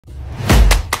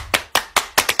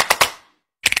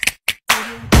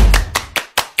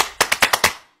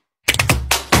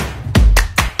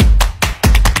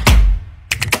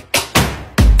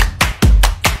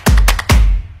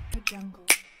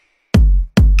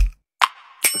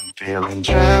Feeling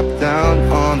trapped down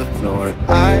on the floor,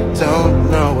 I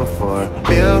don't know what for.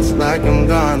 Feels like I'm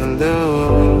gonna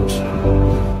lose.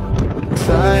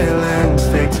 Silence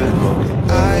takes a hold,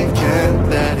 I can't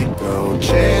let it go.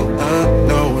 Chain up,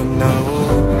 no one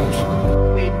knows.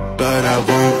 But I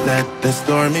won't let the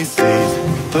stormy seas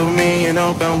throw me in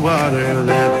open water.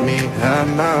 Let me have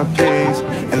my peace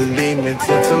and lead me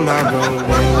till tomorrow.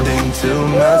 Wind into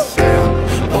my sail,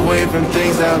 away from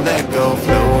things I let go.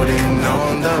 Floating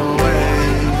on the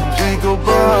waves, we go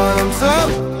bottoms up,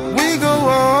 we go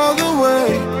all the way.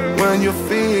 When you're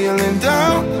feeling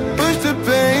down, push the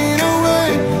pain away.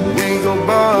 We go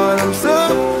bottoms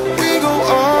up, we go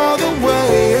all the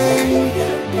way,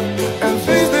 and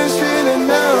face this shit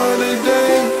another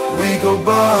day. We go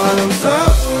bottoms up.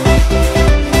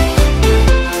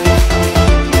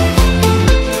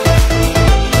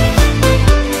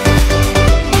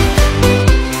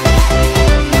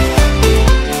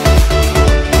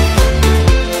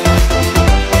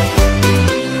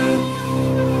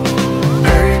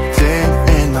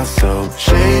 So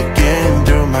shaking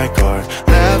through my car,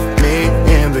 left me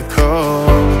in the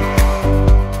cold.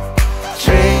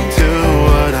 Chained to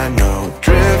what I know,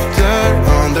 drifter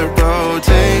on the road,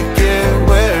 take it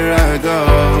where I go.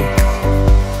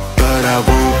 But I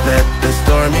won't let the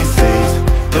stormy seas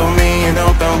throw me in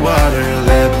open water.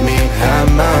 Let me have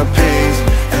my peace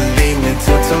and lead me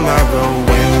till tomorrow.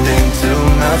 Wind into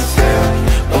my sail,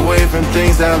 away from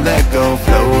things I let go.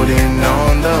 Floating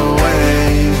on the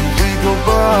waves, we go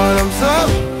bottoms up,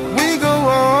 we go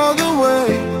all the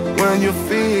way. When you're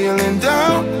feeling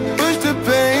down,